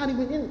 He was not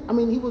even in. I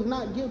mean, he was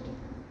not guilty.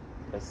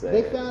 That's sad.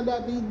 They found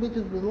out these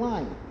bitches was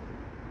lying.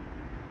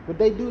 But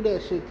they do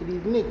that shit to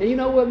these niggas. And you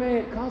know what,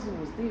 man? Cosby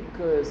was deep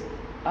because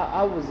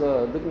I was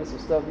looking at some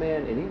stuff,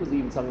 man, and he was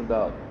even talking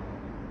about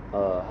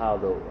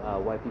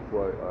how white people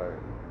are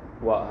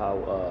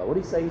what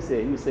did he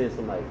say? He was saying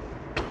something like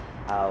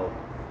how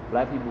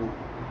black people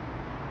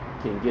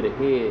can get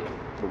ahead,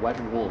 but white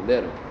people won't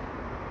let them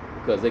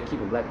because they're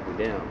keeping black people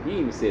down. He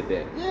even said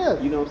that.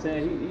 Yes. You know what I'm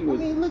saying? He was.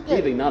 I mean, look he at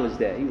even it. acknowledged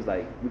that. He was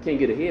like, we can't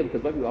get ahead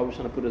because black people are always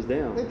trying to put us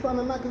down. They trying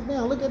to knock us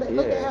down. Look at that.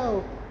 Look at Yeah.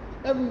 how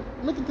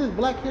look at this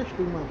Black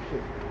History Month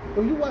shit.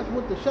 If you watch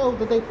what the shows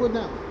that they put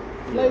down,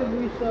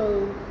 slavery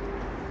shows,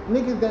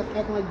 niggas that's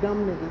acting like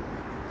dumb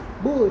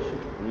niggas, bullshit.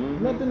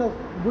 Nothing of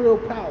real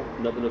power.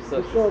 Nothing of To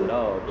substance show, at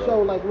all, bro.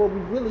 show like what we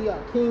really are,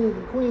 kings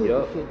and queens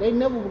Yup. and shit. They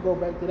never will go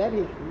back to that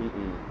history.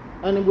 Mm-mm.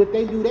 And then when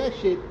they do that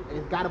shit,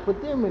 it's gotta put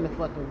them in the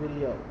fucking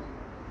videos.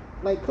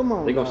 Like, come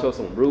on. They gonna dog. show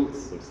some roots,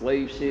 some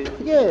slave shit.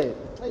 Yeah. They Like,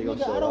 gonna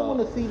nigga, show I it don't all.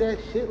 want to see that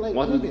shit. Like,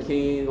 Martin Luther even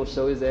King gonna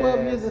show his ass.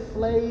 12 years a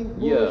slave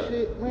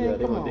bullshit. Man,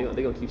 yeah, come on.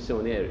 they gonna keep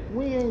showing that.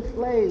 We ain't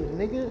slaves,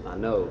 nigga. I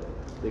know.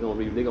 They gonna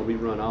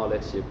rerun all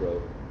that shit,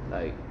 bro.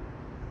 Like,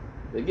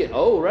 they get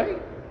old,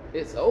 right?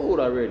 It's old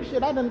already.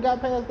 Shit, I done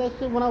got past that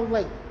shit when I was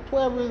like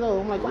 12 years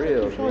old. I'm like, why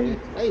Real, they keep showing man.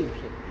 these slave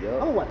shit? Yup. I'm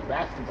gonna watch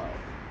basketball.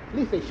 At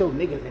least they show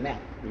niggas in that.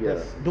 Yeah.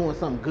 That's doing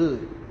something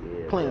good.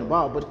 Yeah, Playing bro.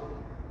 ball, but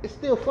it's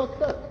still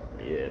fucked up.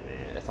 Yeah,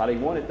 man. That's how they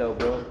want it, though,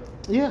 bro.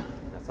 Yeah.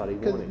 That's how they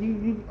Because want it.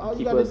 you all you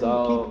Keep gotta us do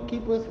all- is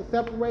keep us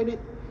separated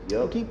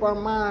Yup. and keep our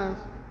minds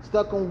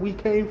stuck on we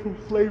came from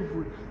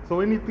slavery. So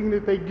anything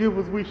that they give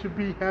us, we should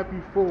be happy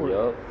for.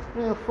 Yup.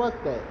 Man,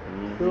 fuck that.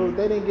 So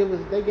they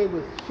gave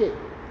us shit.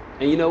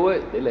 And you know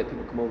what? They let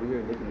people come over here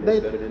and they can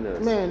live better than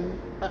us. Man,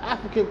 an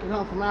African can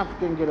come from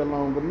Africa and get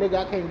along, but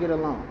nigga, I can't get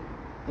along.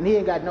 And he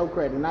ain't got no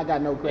credit, and I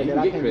got no credit. he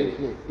I get can't credit. get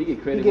shit. He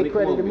get credit He when get he come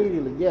credit over here.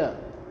 immediately, yeah.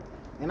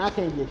 And I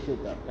can't get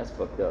shit though. That's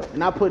fucked up.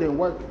 And I put in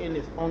work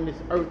on this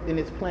earth, in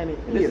this planet.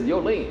 And this here. is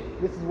your land.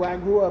 This is where I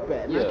grew up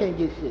at, and I Yeah. can't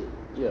get shit.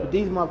 Yeah. But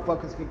these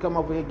motherfuckers can come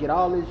over here, get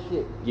all this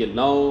shit. Get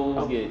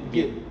loans,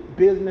 get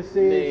businesses,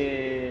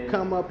 Man.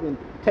 come up and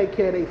take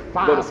care of their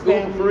five Go to school for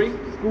families,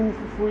 free? school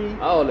for free,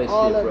 All that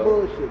shit, that bro.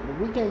 bullshit.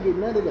 But we can't get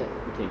none of that.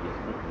 We can't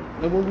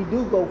get. And when we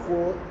do go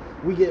for it,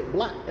 we get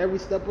blocked every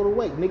step of the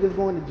way. Niggas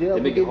going to jail They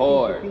for make it getting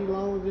hard. PPP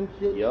loans and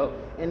shit. Yup.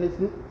 And it's,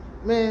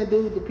 man,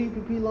 dude, the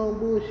PPP loan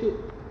bullshit.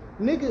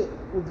 Nigga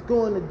was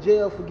going to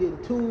jail for getting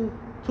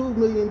 $2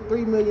 million,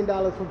 $3 million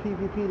from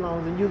PPP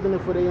loans and using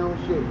it for their own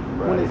shit.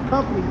 When Right. his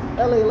company,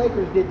 LA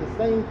Lakers, did the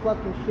same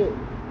fucking shit.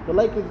 The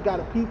Lakers got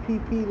a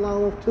PPP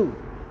loan too.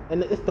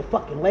 And it's the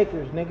fucking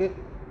Lakers, nigga.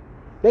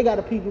 They got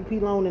a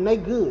PPP loan and they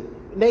good.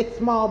 They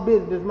small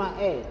business, my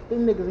ass.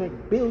 Them niggas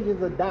make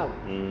billions of dollars.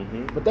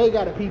 But they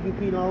got a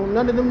PPP loan.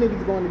 None of them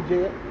niggas going to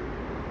jail.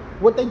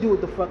 What they do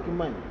with the fucking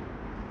money?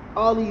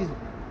 All these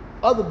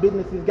other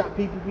businesses got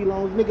PPP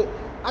loans. Nigga,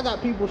 I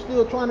got people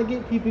still trying to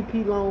get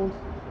PPP loans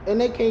and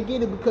they can't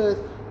get it because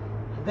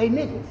they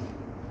niggas.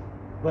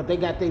 But they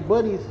got their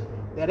buddies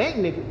that ain't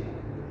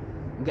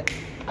niggas.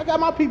 I got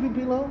my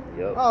PPP loan.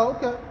 Yep. Oh,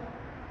 okay.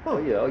 Huh. Oh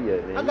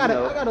yeah, man. I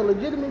got a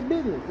legitimate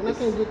business, and I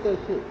can't get that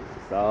shit.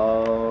 It's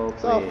all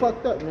It's all planned.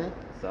 fucked up, man.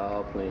 It's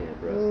all planned,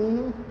 bro.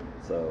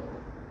 Mm-hmm. So,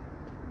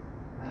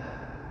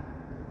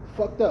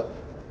 Fucked up.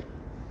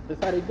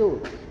 That's how they do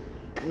it.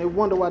 And they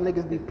wonder why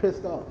niggas be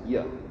pissed off.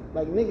 yeah.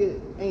 Like, nigga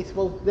ain't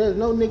supposed. There's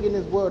no nigga in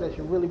this world that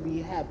should really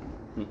be happy.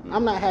 Mm-mm.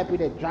 I'm not happy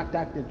that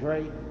Dr.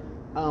 Dre,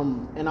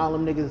 and all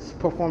them niggas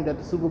performed at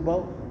the Super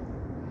Bowl.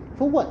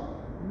 For what?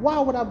 Why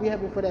would I be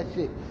happy for that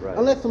shit? Right.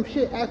 Unless some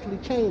shit actually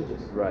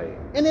changes. Right.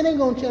 And it ain't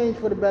gonna change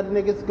for the better,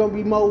 niggas. It's gonna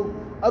be more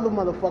other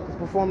motherfuckers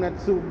performing at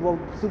the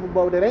Super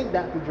Bowl that ain't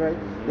Dr. Dre,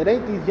 that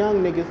ain't these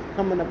young niggas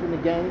coming up in the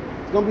game.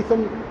 It's gonna be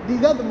some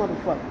these other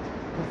motherfuckers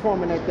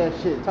performing at that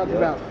shit, talking Yep.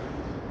 about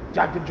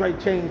Dr. Dre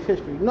changed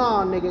history.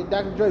 Nah, nigga,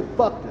 Dr. Dre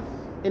fucked us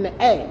in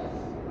the ass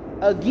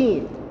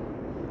again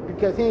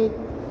because he ain't.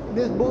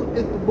 It's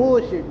the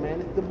bullshit,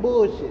 man. It's the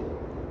bullshit.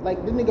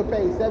 Like this nigga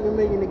paid $7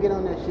 million to get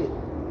on that shit.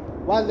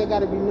 Why's there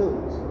gotta be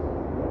news?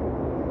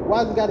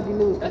 Why's it gotta be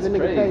news? Because the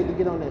That's nigga crazy. paid to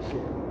get on that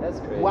shit. That's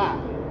crazy. Why?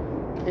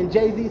 And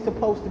Jay-Z's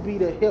supposed to be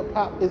the hip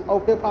hop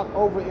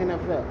over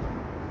NFL.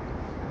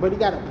 But he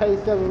gotta pay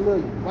 $7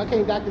 million. Why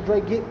can't Dr.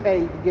 Dre get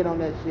paid to get on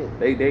that shit?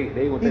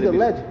 They want He's that to a be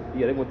legend.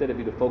 Yeah, they want that to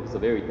be the focus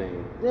of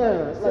everything.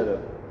 Yeah, Instead like-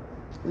 of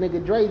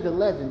Nigga, Dre's a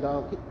legend,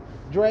 dog.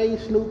 Dre,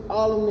 Snoop,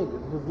 all them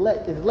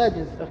niggas is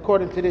legends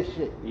according to this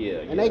shit. Yeah,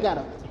 And yeah.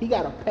 he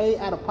gotta pay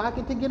out of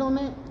pocket to get on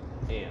that.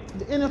 damn.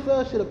 The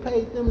NFL should have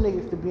paid them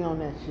niggas to be on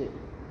that shit.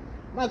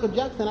 Michael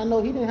Jackson, I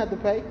know he didn't have to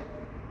pay.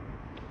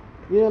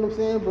 You know what I'm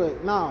saying?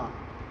 But nah,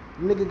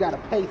 nigga gotta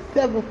pay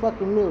 $7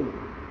 fucking million.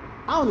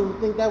 I don't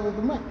even think that was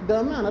the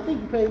amount. I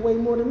think he paid way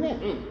more than that.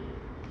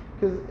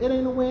 Cause it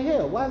ain't nowhere in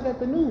hell. Why is that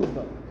the news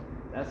though?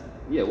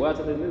 Why is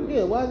it the news?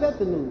 Yeah, why is that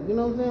the news? You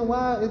know what I'm saying?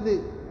 Why is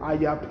it? I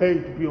got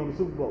paid to be on the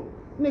Super Bowl.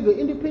 Nigga,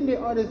 independent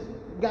artists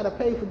gotta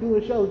pay for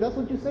doing shows. That's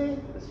what you're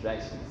saying?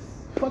 Distractions.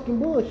 Fucking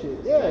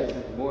bullshit. Yeah.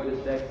 Distractions. More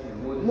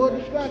distractions. More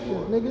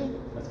distractions, nigga.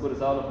 That's what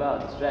it's all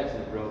about.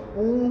 Distractions, bro.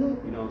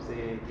 Mm-hmm. You know what I'm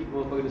saying? Keep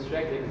motherfuckers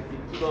distracted.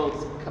 Keep on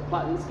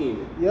plotting and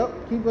scheming.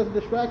 Yep. Keep us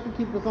distracted.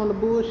 Keep us on the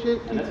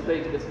bullshit. And that's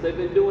what they've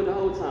been doing the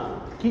whole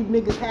time. Keep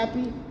niggas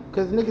happy.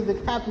 Cause niggas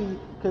is happy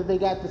cause they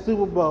got the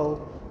Super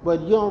Bowl.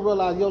 But you don't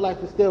realize your life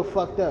is still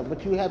fucked up.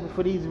 But you happy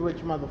for these rich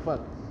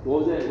motherfuckers.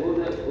 What was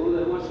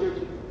that one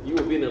scripture? You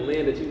will be in a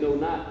land that you know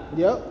not.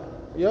 Yep.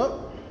 You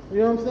know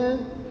what I'm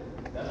saying?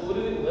 That's what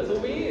it is. That's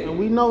what we in. And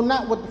we know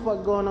not what the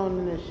fuck going on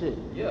in this shit.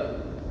 Yeah.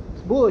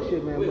 It's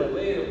bullshit, man. We're in a But,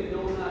 land that we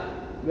know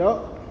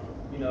not. yep.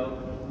 You know.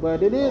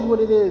 But it is what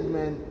it is,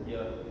 man.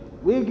 Yeah.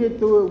 We'll get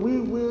through it. We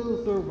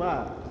will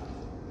survive.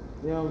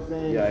 You know what I'm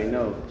saying? Yeah, I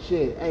know.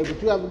 Shit. Hey,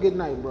 but you have a good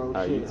night, bro.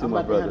 right, you Shit. too, I'm my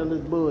about brother. to handle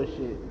this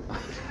bullshit.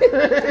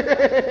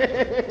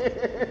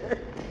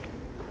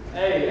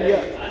 Hey,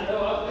 I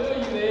know, I feel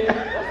you, man.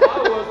 That's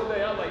how I was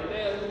today. I was like,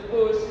 damn, this is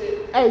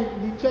bullshit. Hey,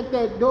 you check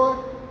that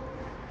door?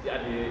 Yeah,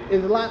 I did.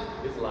 It's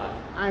locked? It's locked.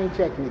 I ain't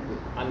checking it.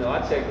 I know, I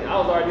checked it. I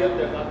was already up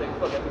there, so I think,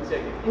 fuck, let me check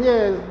it.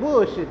 Yeah, it's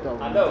bullshit though.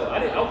 I know.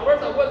 At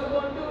first, I wasn't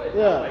going to do it.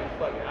 Yeah. I was like,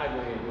 fuck it, I go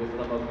ahead and do it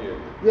because I'm up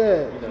here.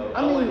 Yeah. You know, I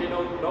I don't want mean, to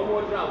hear no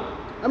more drama.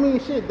 I mean,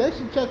 shit, they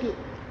should check it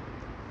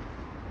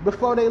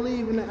before they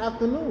leave in the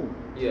afternoon.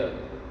 Yeah.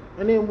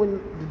 And then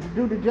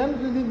do the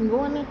janitors even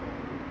go in there?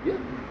 Yeah.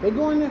 They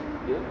go in there?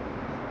 Yeah.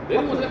 They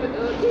don't want to have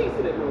the keys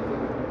to that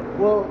motherfucker.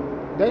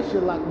 Well, they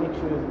should lock, make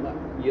sure it's locked.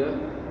 Yeah.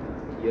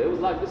 Yeah, it was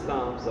locked this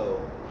time, so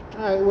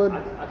All right, well,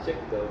 I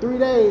checked though. 3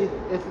 days.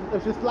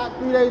 If it's locked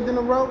 3 days in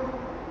a row,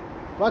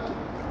 fuck it.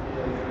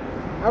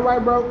 Yeah. All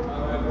right, bro.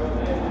 All right, bro.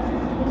 Hey,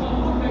 we're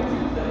gonna book back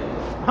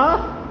Tuesday.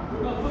 Huh?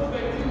 We're gonna book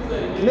back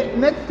Tuesday.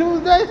 Man. Next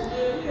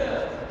Tuesday?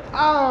 Yeah.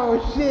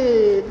 Oh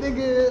shit,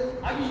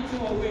 nigga. I give you 2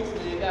 more weeks,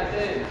 man.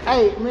 Goddamn.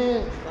 Hey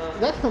man,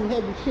 that's some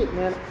heavy shit,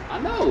 man. I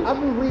know. I've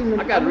been reading it.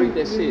 I gotta read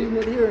that shit. Reading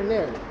it here and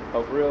there.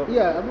 Oh, for real?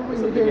 Yeah, I've been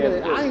reading it It's a here and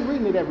big-ass there. I book. ain't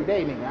reading it every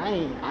day, nigga.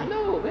 I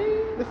know,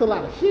 man. There's a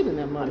lot of shit in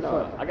that I know.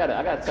 motherfucker. I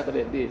gotta tackle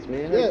that bitch,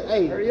 man. Yeah,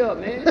 hey. Hurry up,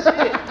 man. Shit.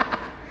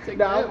 Take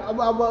Nah, that. I'm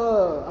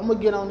gonna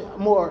get on it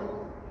more.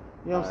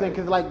 You know what I'm saying? Alright.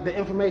 Cause like the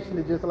information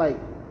is just like,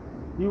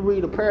 you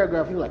read a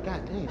paragraph, you're like,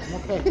 God damn,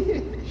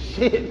 okay.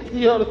 Shit,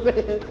 you know what I'm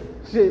saying?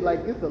 Shit, like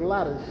it's a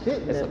lot of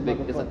shit in It's that a big,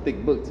 it's a motherfucker.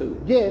 thick book too.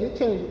 Yeah, and it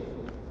changed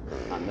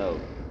I know.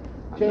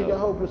 your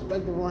whole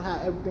perspective on how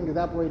everything is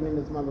operating in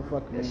this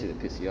motherfucker. That man. shit'll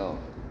piss you off.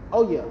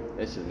 Oh yeah.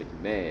 That shit'll make you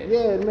mad. Yeah,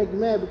 it make you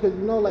mad because you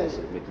know like That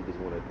shit'll make you just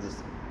wanna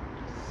just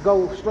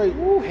go straight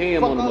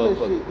ham fuck on the all this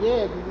motherfucker. shit.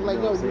 Yeah, 'cause it's like,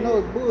 know yo, what I'm you know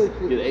it's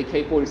bullshit. Get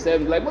an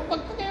AK-47, like,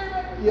 motherfucker, fuck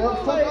everybody. Yeah, No,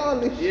 fuck like- all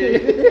this Yeah.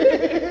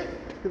 shit.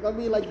 Cause I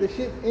mean like the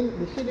shit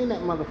in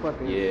that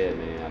motherfucker. Yeah,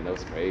 man, I know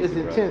it's crazy. It's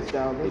bro. intense,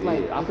 dog. It's It like,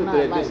 is. I it's flew not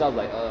through that like- bitch. I was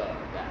like, god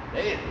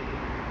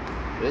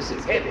damn, this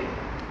shit's heavy.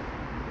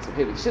 Some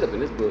heavy shit up in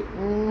this book.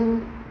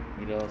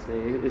 Mm-hmm. You know what I'm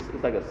saying?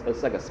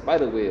 It's like a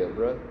spider web,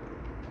 bro.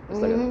 It's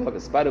like a Mhm. fucking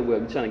spider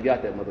web. You trying to get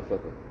out that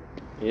motherfucker.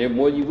 And the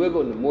more you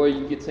wiggle, the more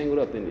you get tangled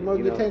up in it. You know,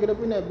 you get know? tangled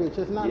up in that bitch.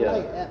 It's not Yeah.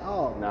 light at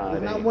all. Nah,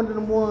 it's it not ain't. one of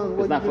them ones. where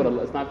It's not you for can-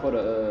 the. It's not for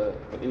the.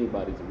 For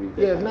anybody to read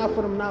that. Yeah, it's kind not of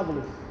for book. them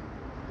novelists.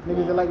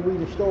 Niggas that like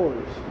reading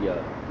stories. Yeah.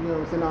 You know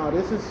what I'm saying? No,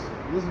 this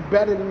is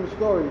better than the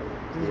story.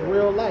 This is Yeah.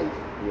 real life.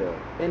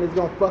 Yeah. And it's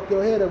gonna fuck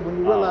your head up when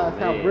you Oh, realize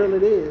how man. real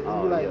it is. And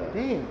Oh, you're like, yeah.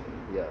 damn,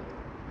 Yeah.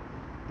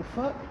 the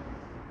fuck?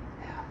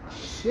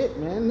 Shit,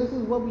 man, this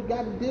is what we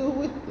got to deal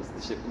with. This is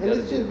the shit we And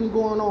gotta this shit do. been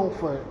going on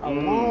for a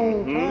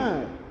long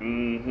time.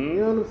 Mm-hmm. You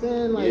know what I'm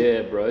saying? Like,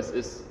 Yeah, bro.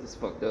 It's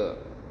fucked up.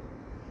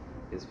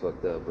 It's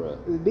fucked up, bro.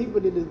 it's deeper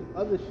than this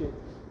other shit.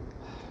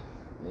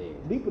 Man.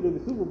 Deeper than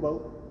the Super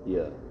Bowl.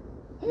 Yeah.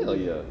 Hell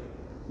yeah.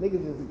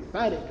 Niggas is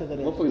excited because of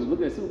that. Motherfuckers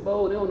looking at Super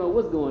Bowl, they don't know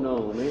what's going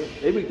on, man.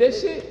 They be that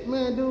shit.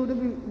 Man, dude, they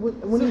be, when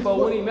Super these Bowl sport-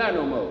 wouldn't even matter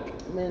no more.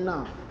 Man,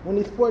 nah. When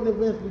these sporting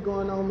events be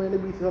going on, man, there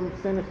be some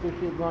sinister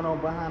shit going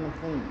on behind the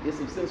scenes. It's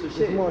some sinister It's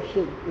shit. more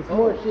shit. It's Oh.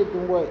 more shit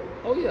than what.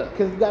 Oh yeah.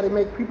 Because you got to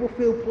make people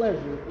feel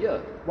pleasure Yeah.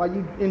 while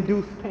you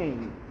induce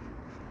pain.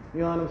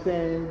 You know what I'm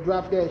saying?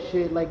 Drop that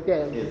shit like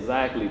that.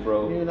 Exactly,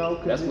 bro. You know,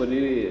 'cause That's what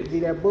it is. Be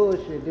that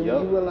bullshit. Then Yup.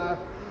 when you realize,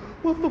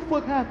 what the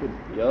fuck happened?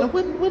 Yup.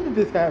 And when did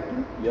this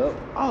happen? Yup.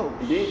 Oh,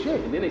 And then, shit.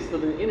 and then they steal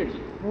the energy.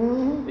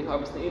 Mm-hmm. They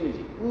harvest the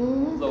energy.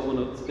 Mm-hmm. So when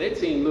their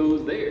team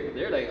lose,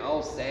 they're like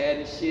all sad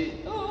and shit.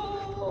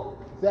 Oh.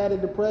 Sad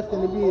and depressed,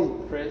 and Oh, it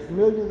depressed. be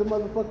millions of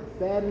motherfuckers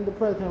sad and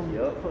depressed, and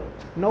Yup. for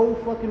no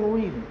fucking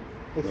reason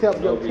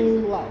except No your team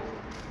reason. lost.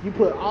 You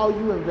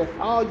invest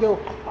all your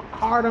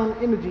hard-earned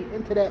energy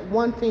into that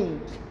one team,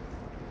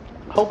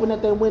 hoping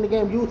that they win the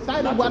game. You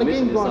excited Not while to the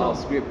mention game's going it's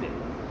all on. scripted.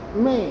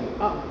 Man,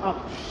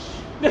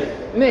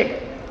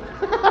 Nick.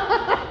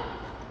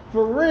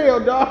 For real,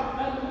 dog.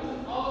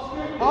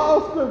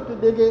 All scripted,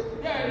 nigga.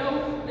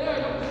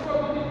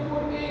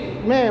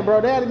 Man,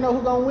 bro, they already know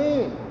who gonna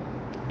win.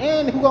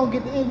 And who gonna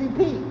get the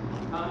MVP.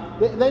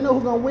 They know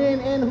who gonna win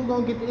and who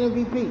gonna get the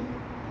MVP.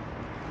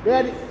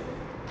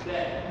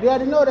 They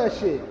already know that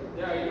shit.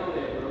 They already know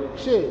that, bro.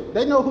 Shit.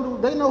 They know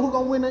who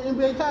gonna win the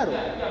NBA title. You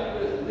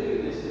gotta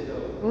believe this shit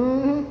though.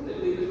 Mm-hmm. They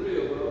believe it's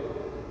real, bro.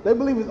 They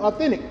believe it's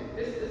authentic.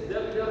 It's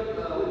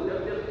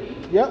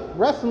WWE. Yep,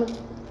 wrestling.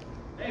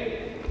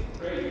 Hey,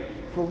 crazy.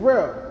 For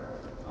real.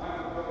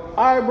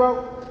 Alright,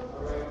 bro.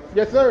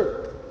 Yes, sir.